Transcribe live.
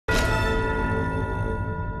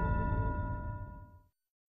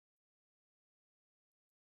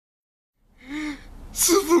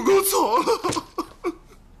我错了。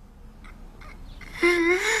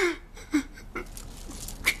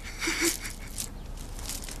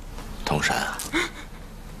东山啊，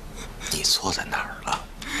你错在哪儿了？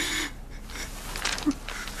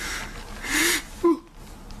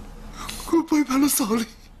我背叛了少林。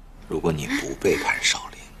如果你不背叛少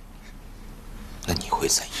林，那你会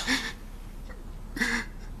怎样？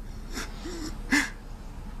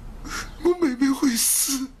我妹妹会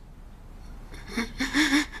死。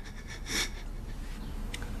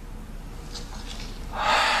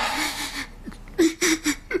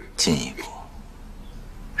进一步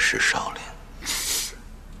是少林，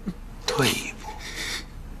退一步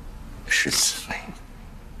是姊妹。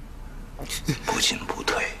不进不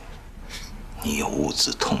退，你又兀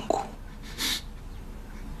自痛苦，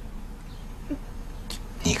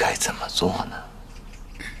你该怎么做呢？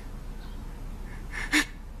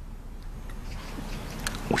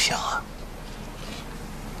吴香啊，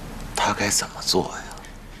他该怎么做呀？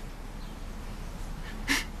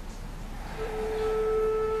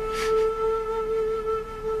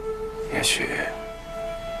也许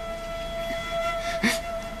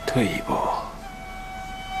退一步，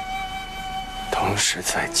同时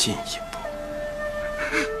再进一步。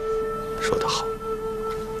说得好，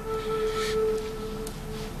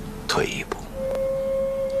退一步，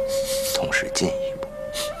同时进一步。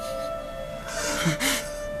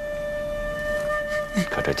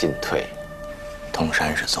可这进退，通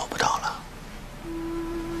山是做不到了，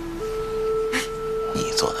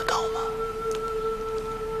你做得到吗？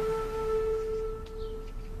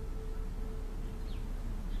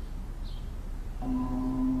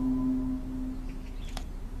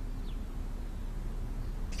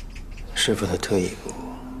师父的退一步，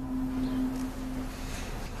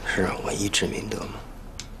是让我医治明德吗？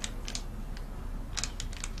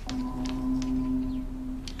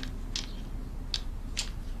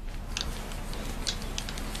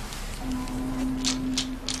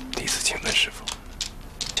弟子请问师父，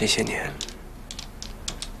这些年，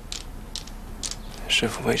师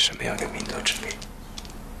父为什么要给明德治病？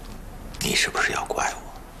你是不是要怪我？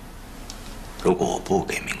如果我不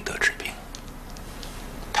给明德治病，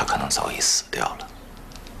他可能早已死掉了，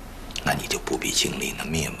那你就不必经历那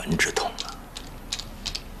灭门之痛了。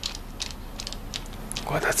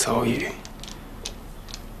我的遭遇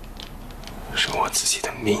是我自己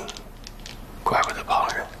的命，怪不得旁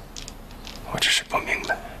人。我只是不明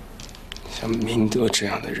白，像明德这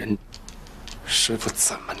样的人，师父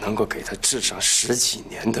怎么能够给他治上10几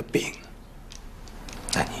年的病？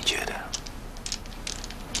那你觉得，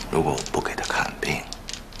如果我不给他看病，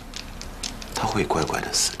他会乖乖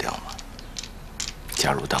的死掉吗？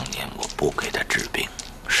假如当年我不给他治病，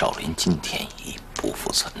少林今天已不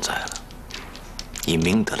复存在了。以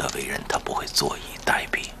明德的为人，他不会坐以待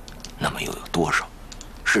毙，那么又有多少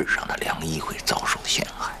世上的良医会遭受陷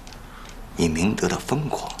害？以明德的疯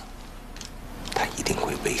狂，他一定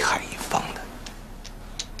会危害一方的。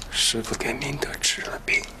师父给明德治了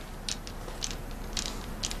病，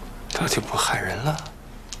他就不害人了？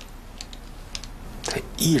他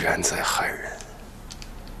依然在害人，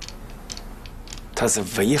他在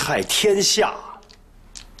危害天下。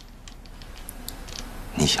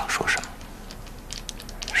你想说什么？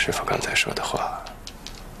师父刚才说的话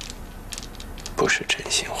不是真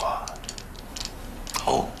心话。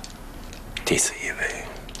哦，弟子以为，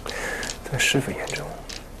在师父眼中，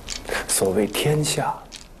所谓天下，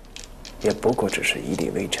也不过只是以礼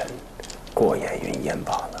微臣、过眼云烟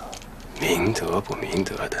罢了。明德不明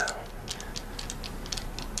德的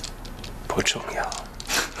不重要。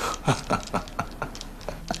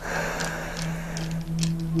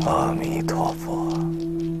阿弥陀佛。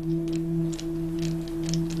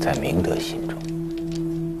在明德心中，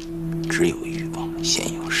只有欲望，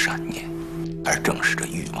先有善念，而正是这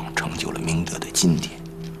欲望成就了明德的今天。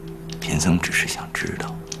贫僧只是想知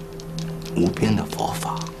道，无边的佛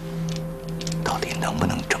法到底能不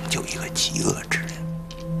能拯救一个极恶之人？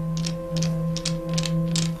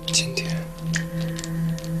今天，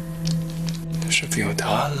师父有答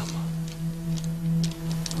案了吗？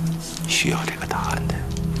需要这个答案的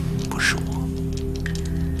不是我，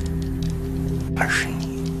而是你。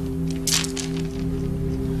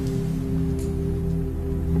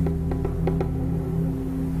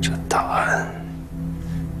这答案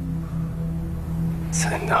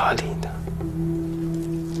在哪里呢？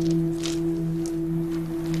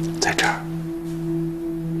在这儿。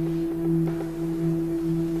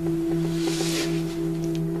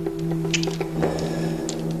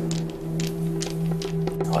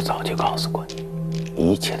我早就告诉过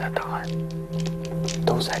你，一切的答案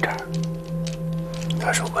都在这儿。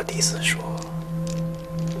可如果弟子说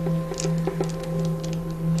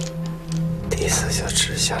思就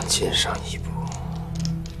只想进上一步，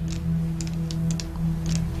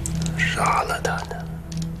杀了他呢。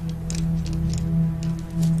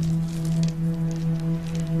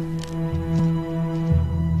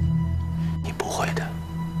你不会的。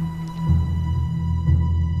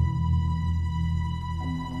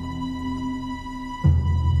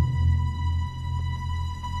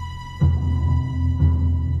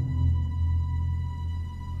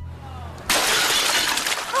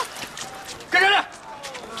干啥呢？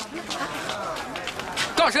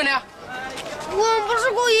干啥呢？我们不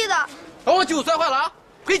是故意的。我酒摔坏了啊！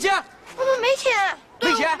赔钱！我们没钱。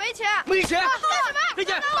赔钱！没钱！没钱！干什么？赔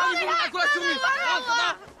钱！把你拿过来，兄弟！啊，子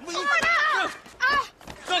弹！我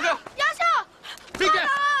上去！杨笑！赔钱！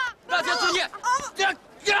拿钱送你！这样！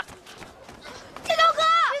金手哥！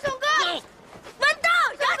金手哥！文道！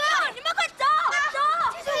杨笑！你们快走！走！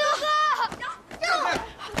金手哥！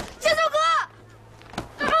金手哥！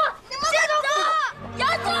金手哥！杨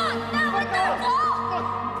笑！带文道走！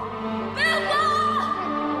不要走！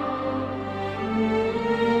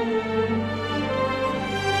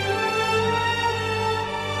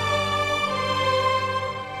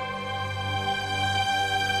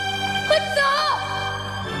快走！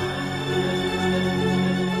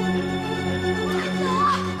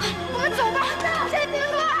我们走吧，先停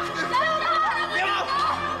住！别跑！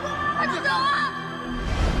快走啊！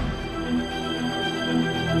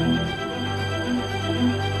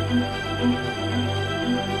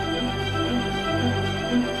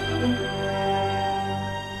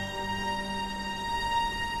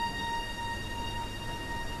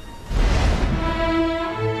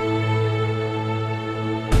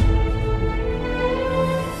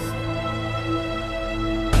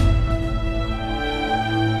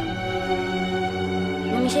你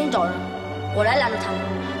们先走人，我来拦着他们。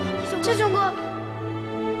金手哥！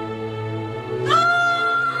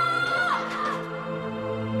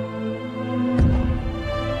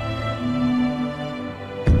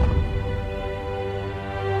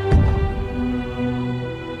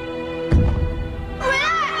回来，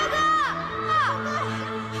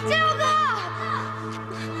金手哥！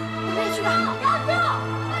我们也去吧。杨笑，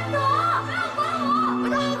快走！不要管我！文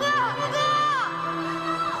道哥，文道，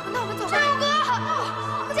我们走吧。金手哥，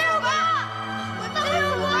金手哥，文道，金手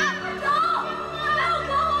哥，走！不要管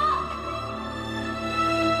我！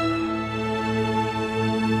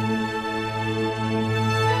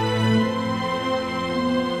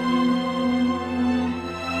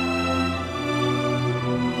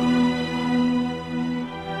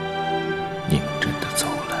你们真的走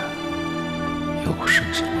了，又剩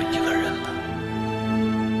下我一个人了，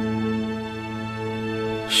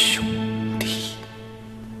兄弟。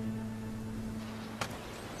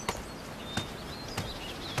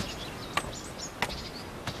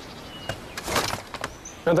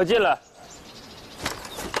让他进来。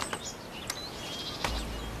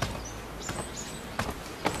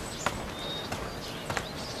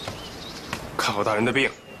看好大人的病，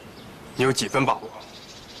你有几分把握？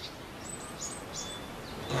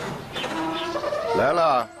来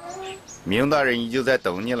了，明大人已经在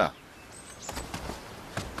等你了。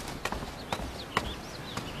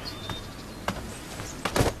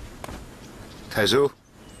抬手。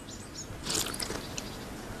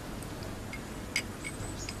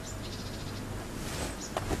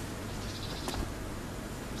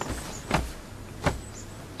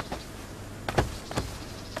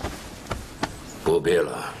不必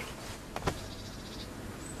了。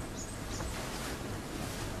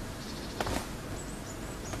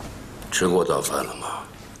吃过早饭了吗？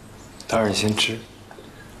大人先吃，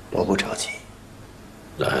我不着急。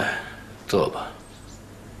来，坐吧。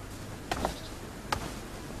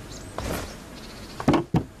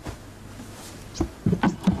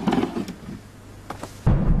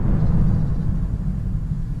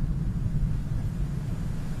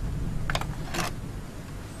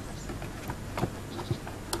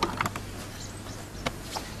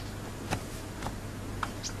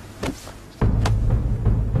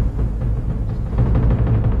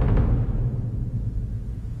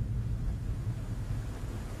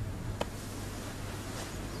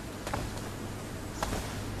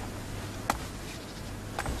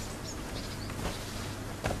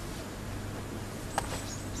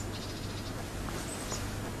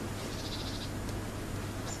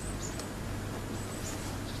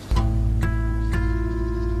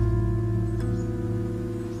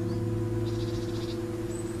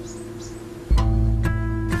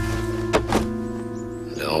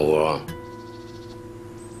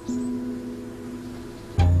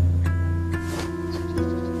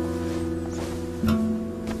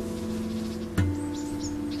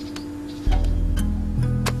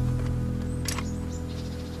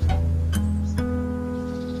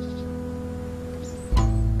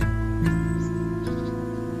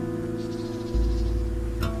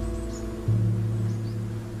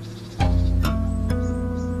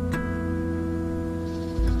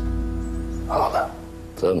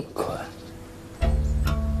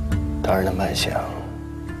脉象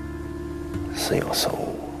似有所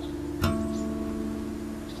悟，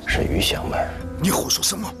是鱼响脉。你胡说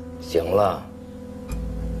什么？行了，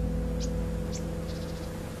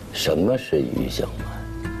什么是鱼响脉？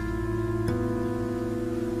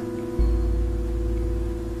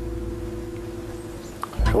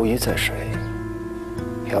如鱼在水，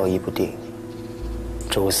飘逸不定，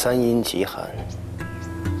主三阴极寒，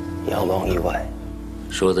阳往于外。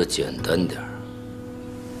说的简单点儿，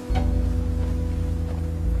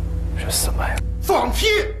是四脉。放屁！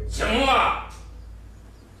行了，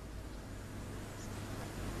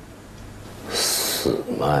四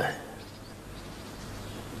脉。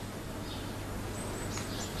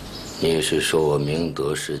你是说我明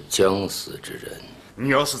德是将死之人？你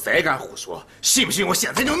要是再敢胡说，信不信我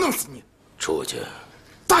现在就弄死你？出去！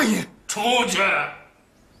大爷，出去！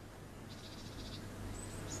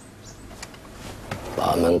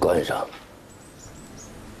把门关上。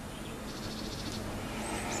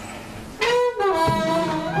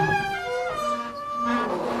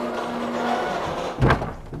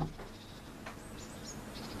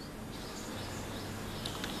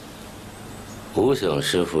我想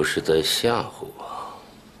师傅是在吓唬我。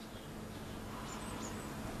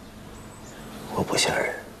我不吓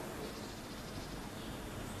人。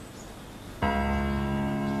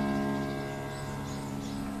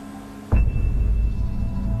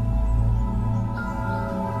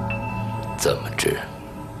怎么治？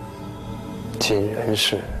尽人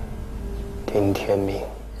事，听天命。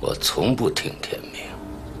我从不听天命。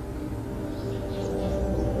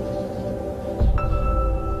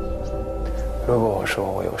如果我说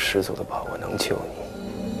我有十足的把握能救你，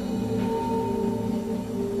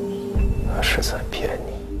那是在骗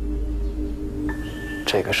你。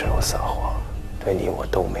这个时候撒谎，对你我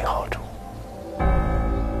都没好处。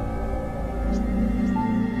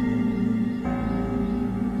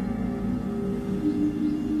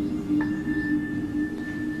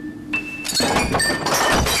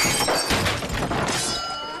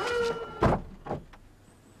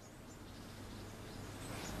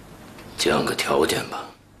讲个条件吧。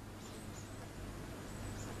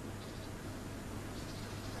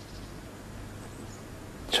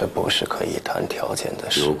这不是可以谈条件的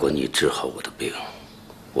事。如果你治好我的病，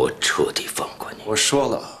我彻底放过你。我说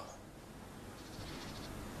了，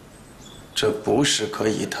这不是可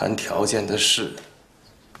以谈条件的事。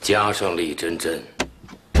加上李真真。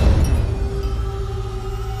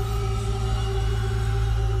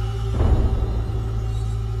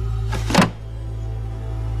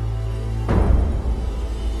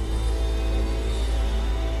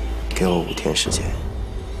给我5天时间，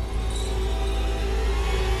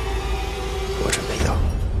我准备要。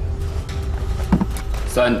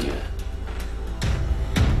3天。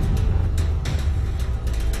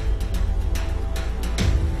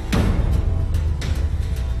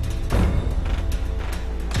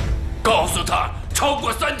告诉他，超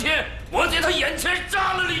过3天，我在他眼前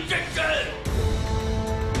杀了李真真。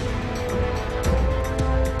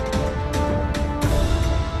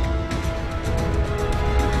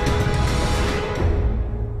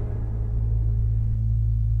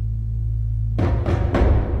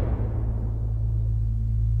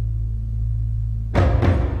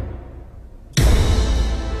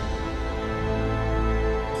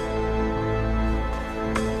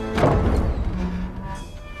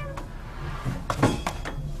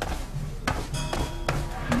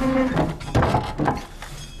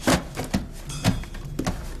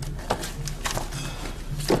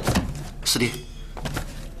师弟，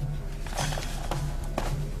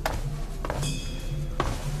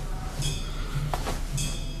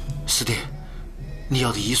师弟，你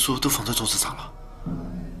要的遗书都放在桌子上了。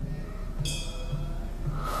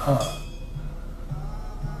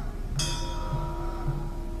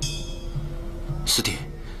师弟，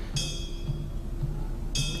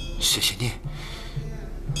谢谢你。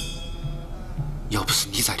要不是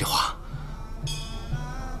你在的话，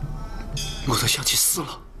我都想去死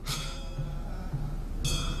了。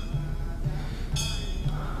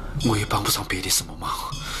我也帮不上别的什么忙，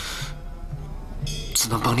只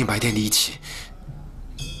能帮你卖点力气。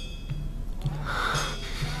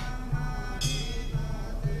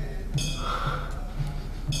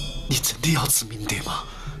你真的要治明德吗？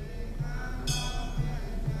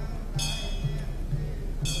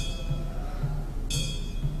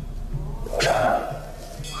不是，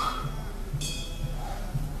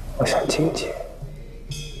我想境界。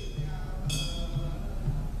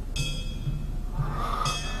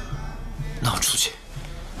那我出去。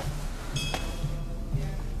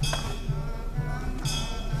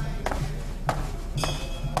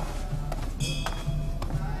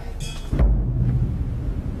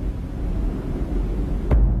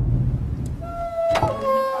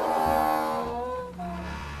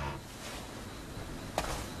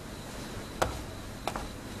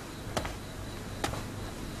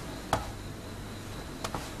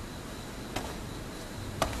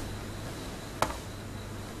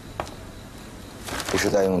是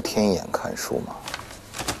在用天眼看书吗？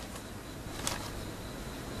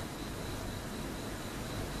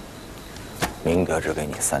明德只给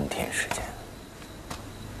你3天时间。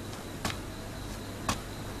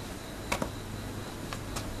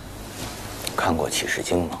看过《启示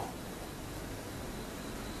经》吗？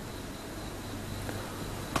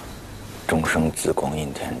众生自光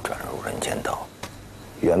阴天转入人间道，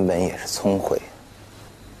原本也是聪慧、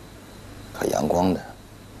可阳光的，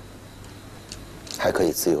还可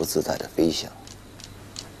以自由自在的飞翔。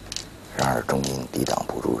然而终因抵挡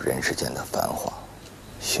不住人世间的繁华，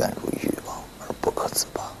陷入欲望而不可自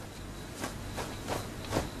拔。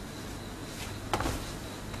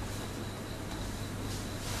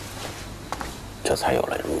这才有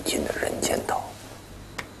了如今的人间道。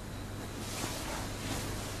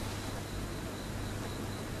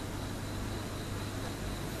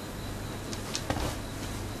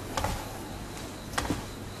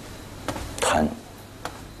贪、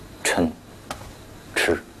嗔、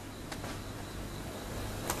痴，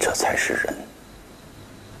这才是人。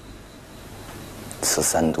此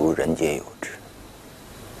3毒，人皆有之。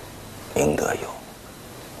明德有，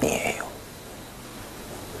你也有，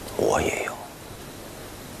我也有。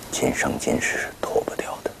今生今世是脱不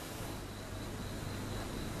掉的。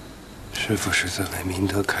师父是在为明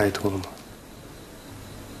德开脱吗？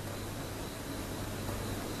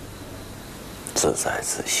自在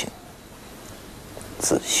自信，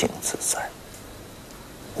自信自在。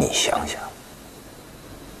你想想，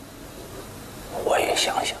我也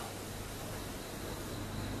想想。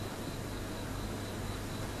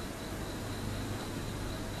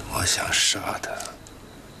我想杀他。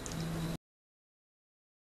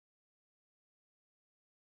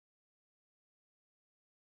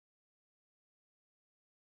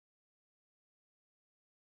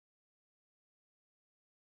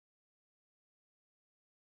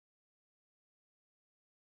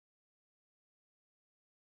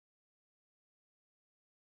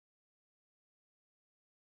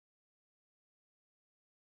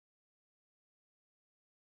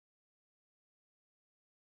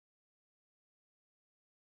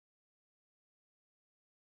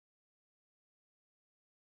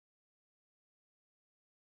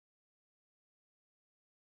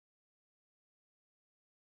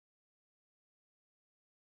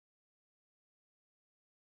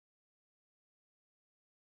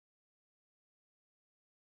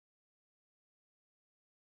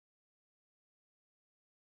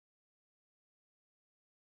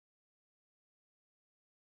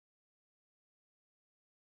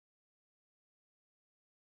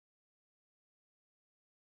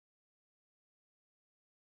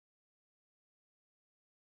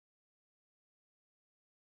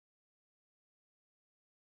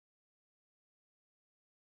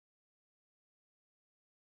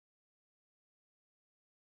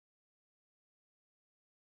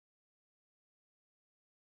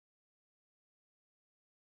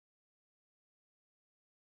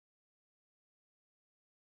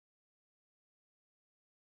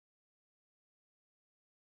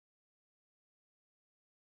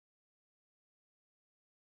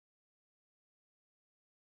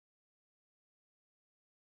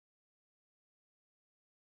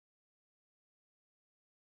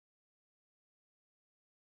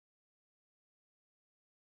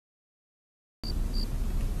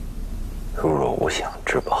如若我想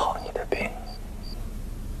治不好你的病，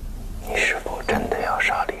你是否真的要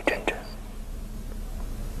杀李真真？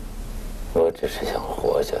我只是想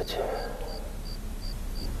活下去，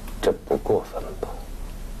这不过分吧？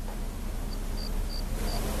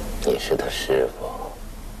你是他师傅，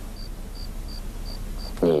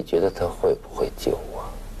你觉得他会不会救我？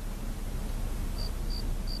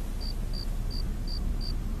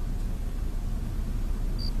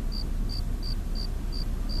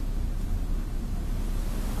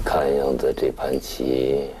看样子这盘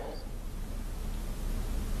棋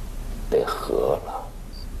得和了，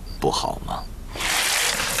不好吗？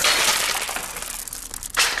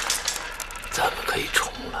咱们可以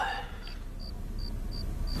重来，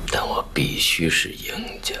但我必须是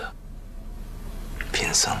赢家。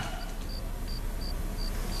贫僧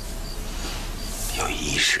有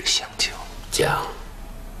一事相求，讲，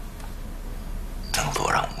能否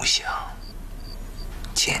让无相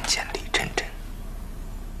见见李真真？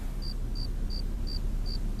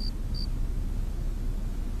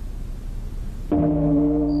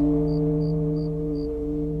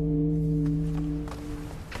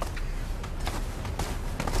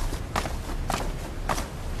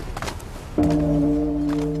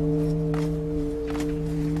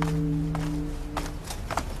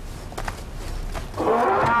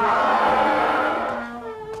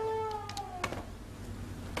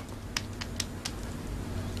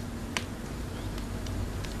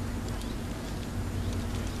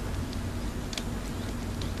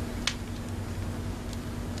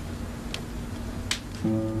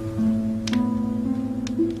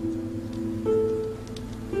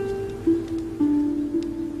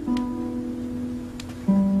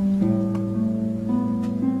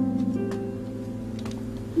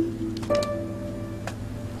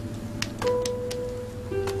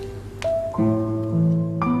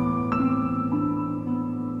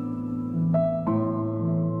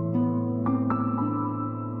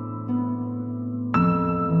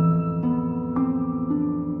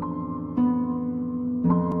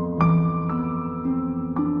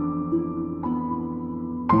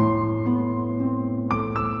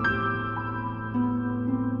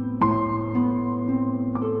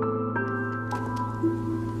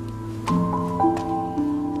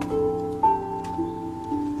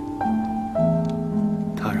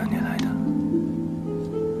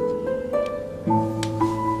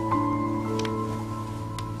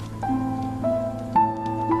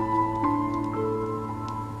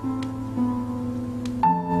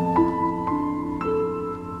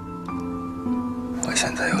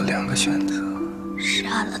在有2个选择：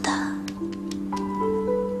杀了他，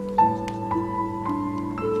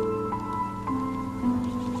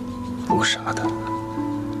不杀他，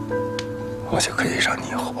我就可以让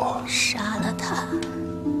你活。杀了他。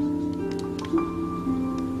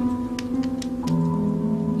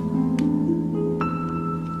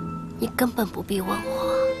你根本不必问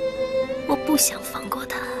我，我不想放过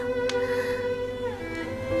他。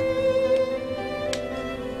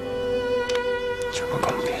这不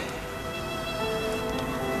公平，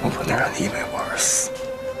我不能让你因为我而死。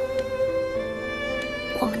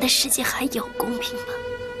我们的世界还有公平吗？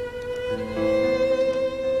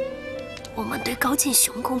我们对高进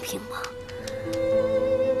雄公平吗？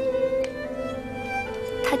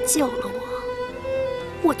他救了我，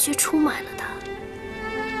我却出卖了他。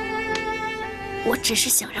我只是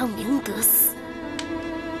想让明德死，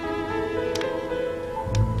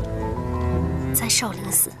在少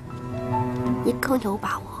林寺，你更有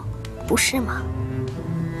把握，不是吗？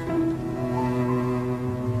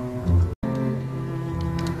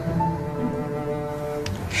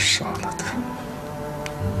杀了他，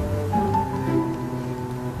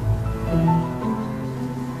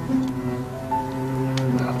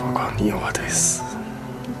那不光你我得死，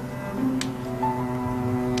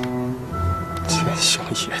全兄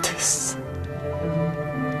也得死。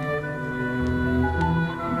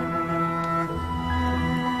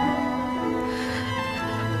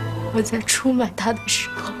我在出卖他的时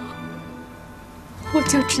候，我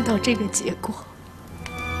就知道这个结果。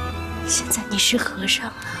现在你是和尚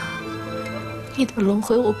了，你的轮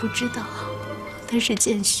回我不知道，但是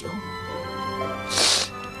剑雄，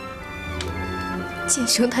剑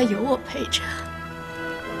雄他有我陪着，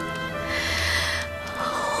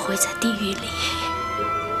我会在地狱里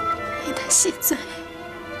为他谢罪。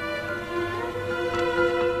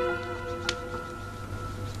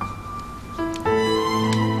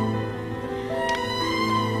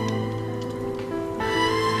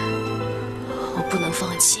我不能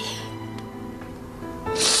放弃。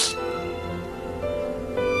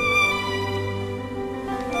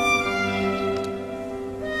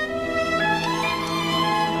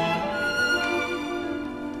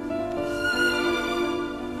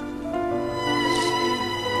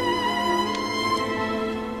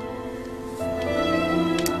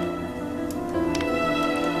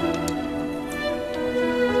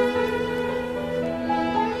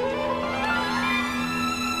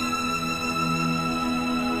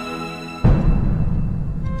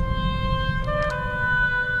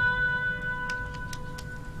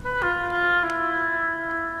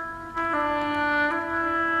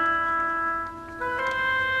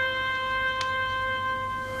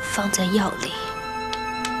放在药里。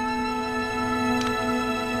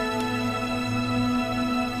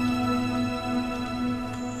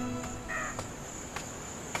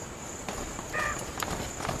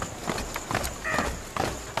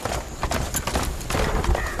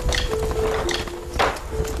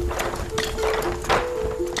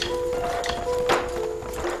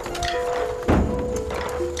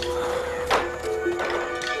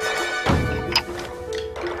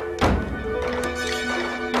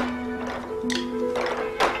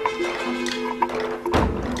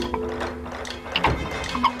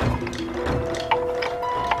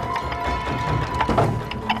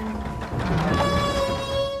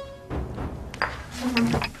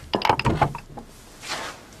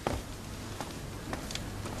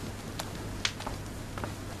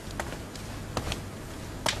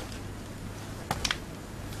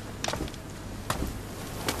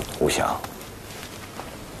吴翔，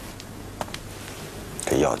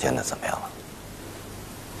这药煎的怎么样了？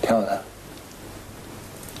挺好的，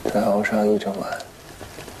再熬上1整晚，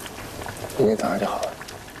明天早上就好了。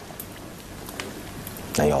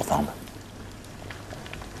那药方呢？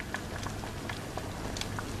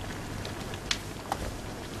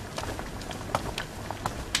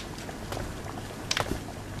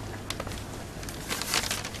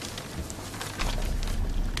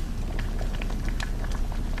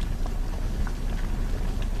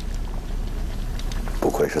不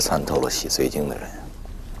愧是参透了洗髓经的人，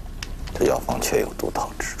这药方确有独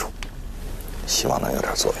到之处，希望能有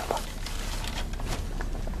点作用吧。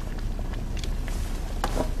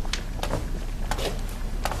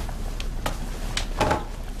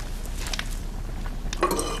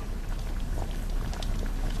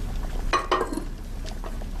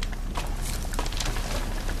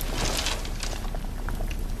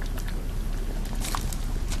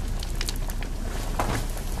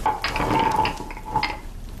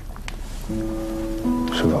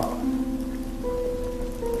师傅，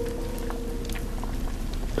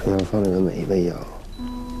这药方里的每一味药，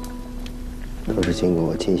都是经过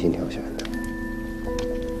我精心挑选的，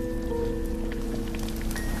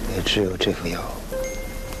也只有这副药，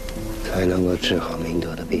才能够治好明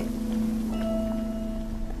德的病。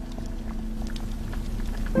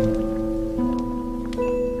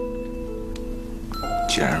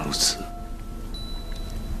既然如此，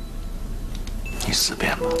你思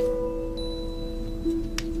辨吧。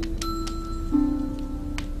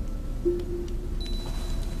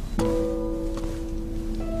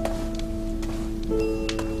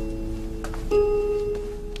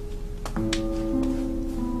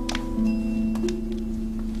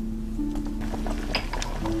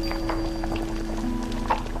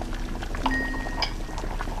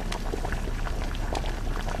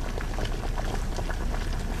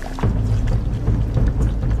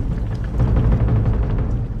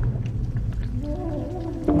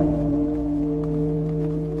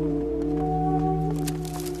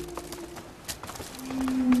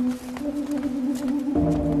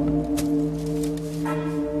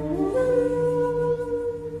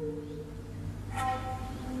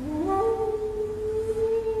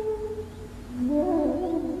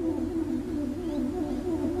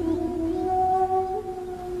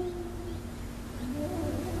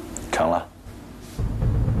成了。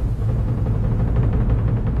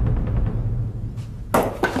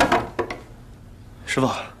师傅，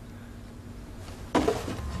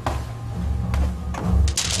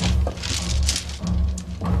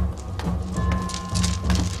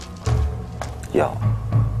药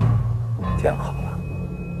煎好了。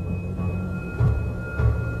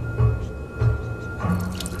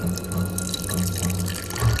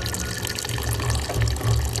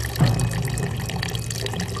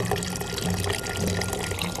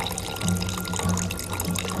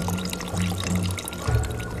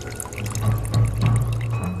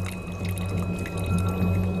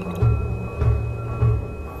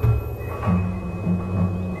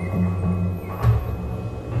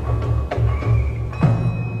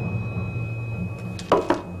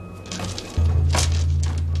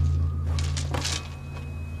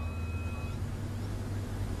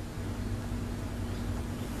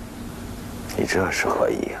你这是何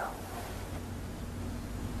意啊？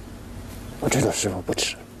我知道师傅不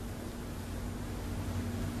吃，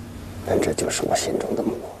但这就是我心中的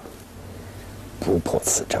魔，不破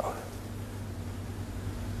此障，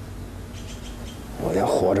我连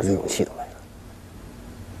活着的勇气都没了。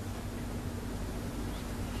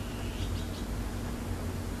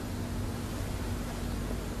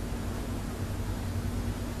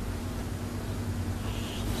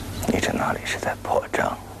你这哪里是在破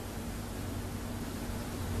障？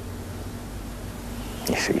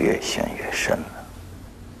你是越陷越深了。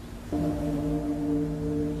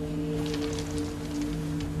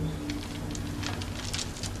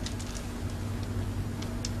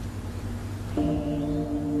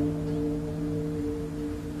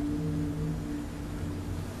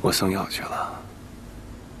我送药去了。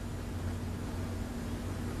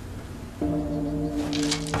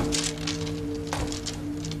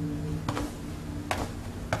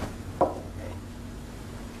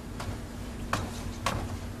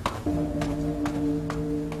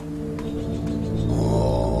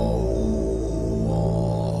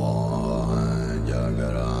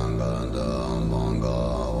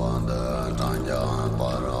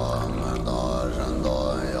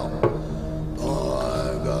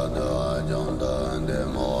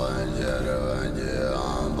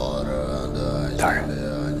大人，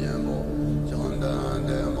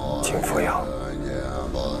请服药。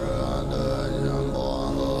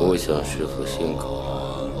不想师傅辛苦了。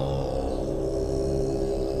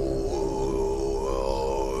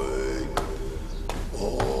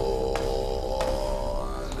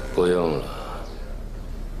不用了。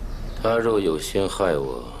他若有心害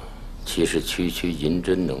我，岂是区区银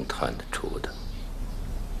针能探得出的？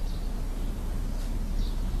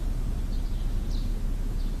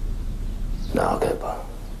拿开吧。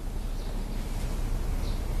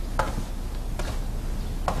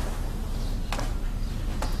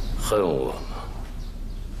恨我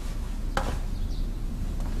吗？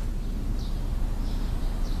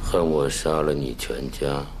恨我杀了你全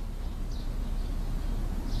家，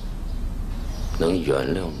能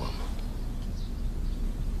原谅我吗？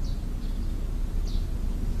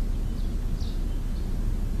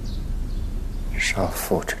杀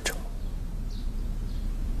父之仇，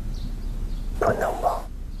不能忘。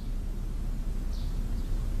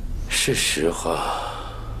是实话，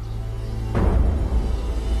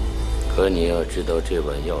可你要知道这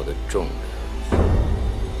碗药的重量，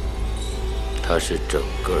它是整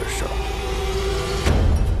个少林。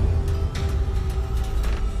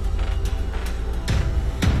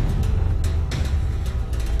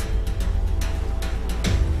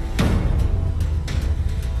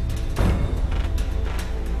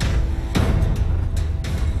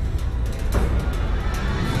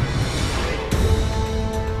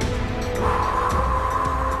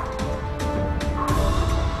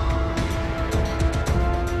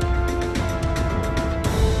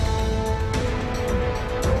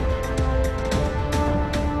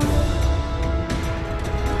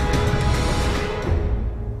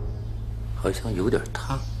好像有点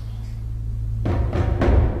烫。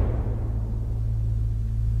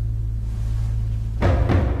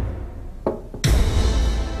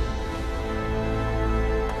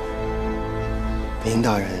明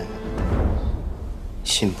大人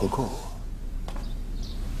信不过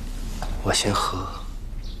我先喝。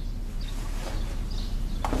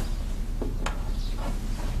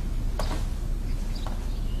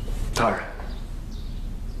大人，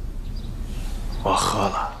我喝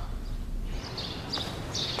了。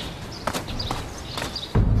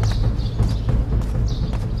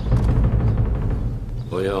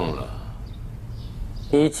不用了，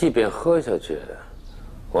你即便喝下去，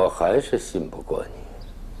我还是信不过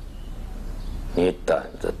你。你胆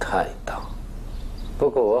子太大。不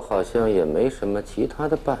过我好像也没什么其他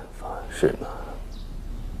的办法，是吗？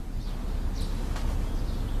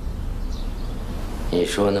你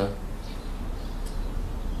说呢？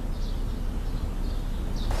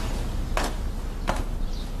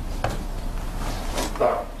大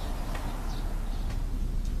人，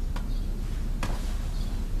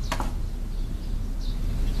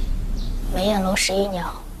梅艳楼11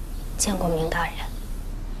鸟，见过明大人。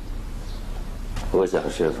我想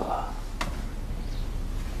师傅，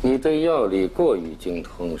你对药理过于精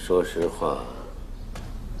通，说实话，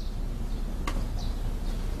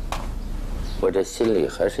我这心里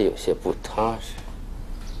还是有些不踏实。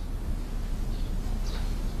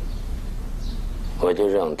我就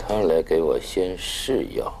让他来给我先试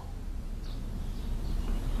药，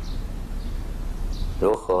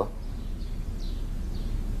如何？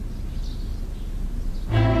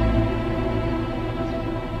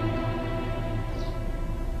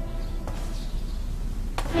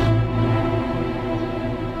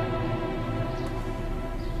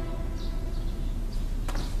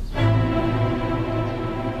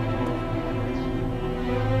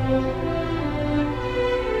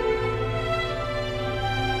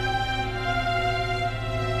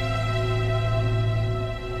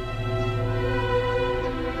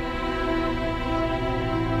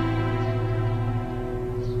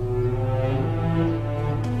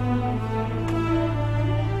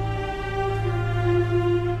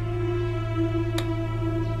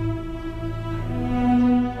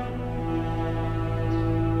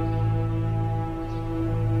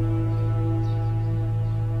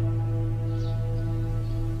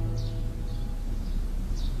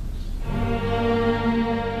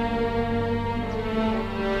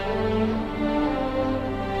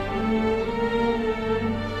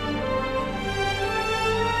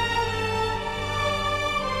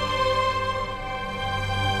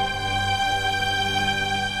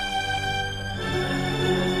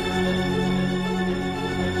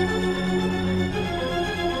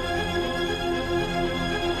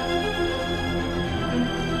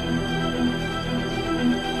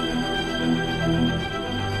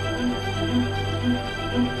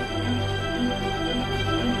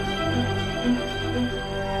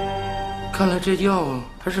看来这药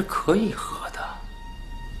还是可以喝的。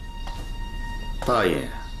大爷，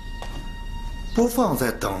不妨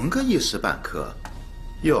再等个一时半刻，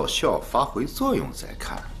药效发挥作用再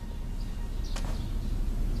看。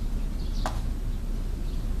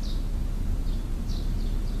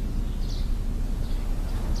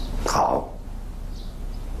好，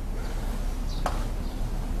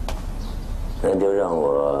那就让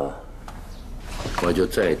我就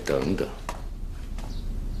再等等。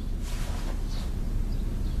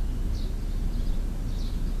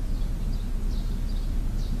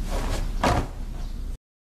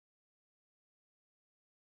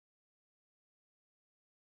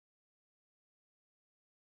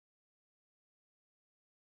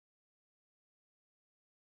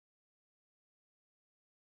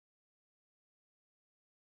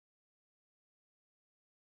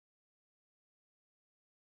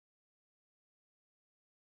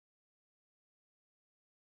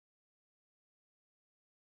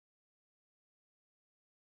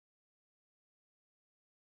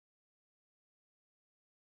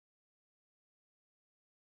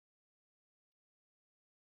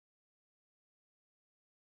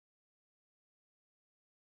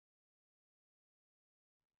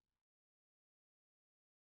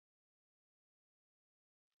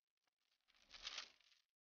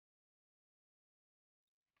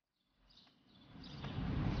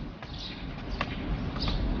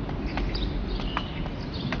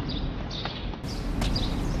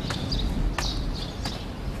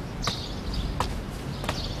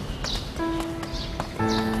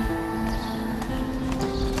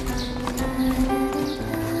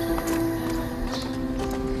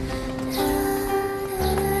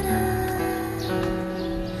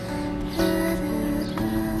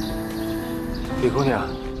李姑娘，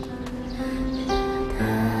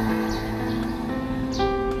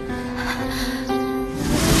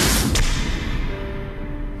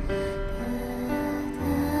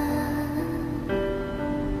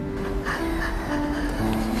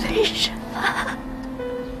为什么？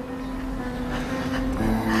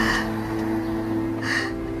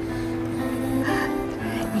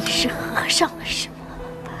你是和尚了是吗？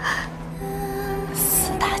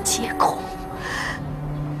四大皆空，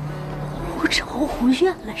无仇无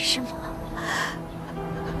怨了是吗？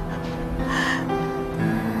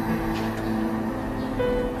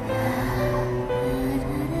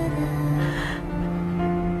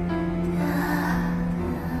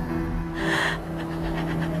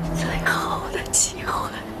最后的机会，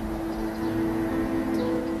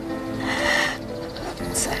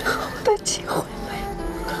最后的机会。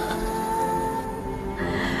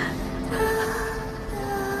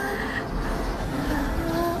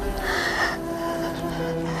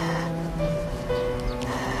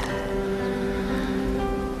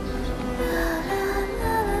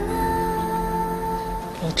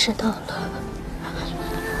你知道了，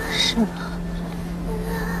是吗？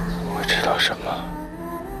我知道什么？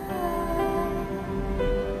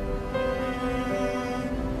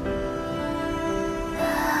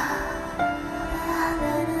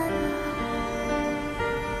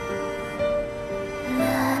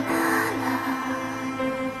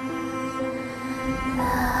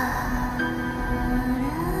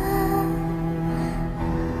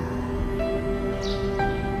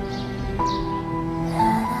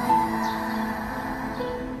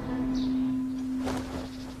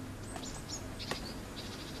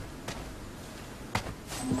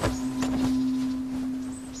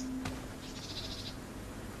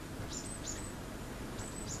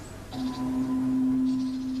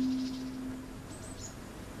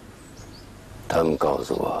他们告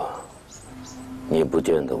诉我，你不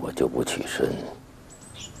见得我就不起身。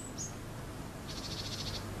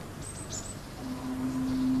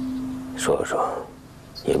说说，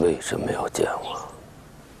你为什么要见我？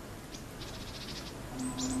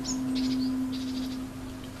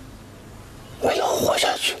为了活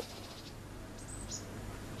下去。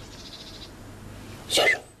先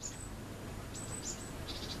生，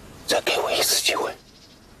再给我一次机会。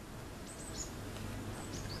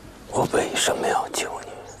我为什么要救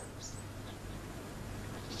你？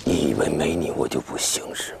你以为没你我就不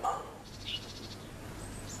行是吗？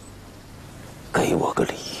给我个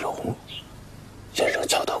理由。先生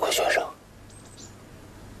教导过学生，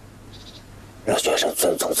让学生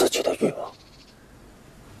遵从自己的欲望。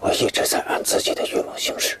我一直在按自己的欲望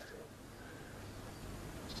行事。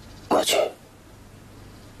过去，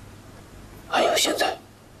还有现在，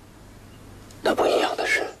但不一样的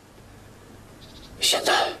是，现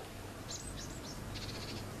在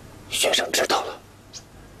学生知道了。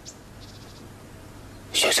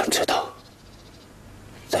学生知道，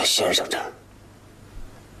在先生这儿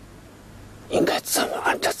应该怎么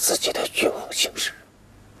按照自己的欲望行事。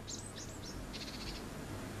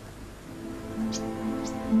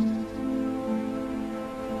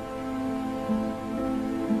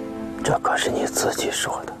这可是你自己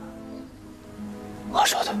说的。我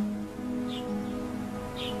说的。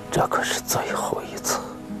这可是最后一次。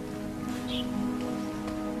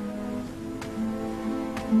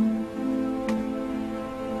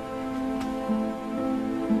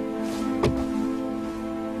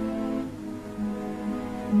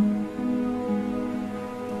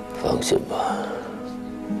放心吧，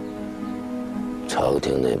朝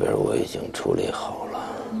廷那边我已经处理好了，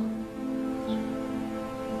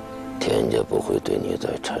天家不会对你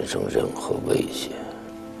再产生任何威胁。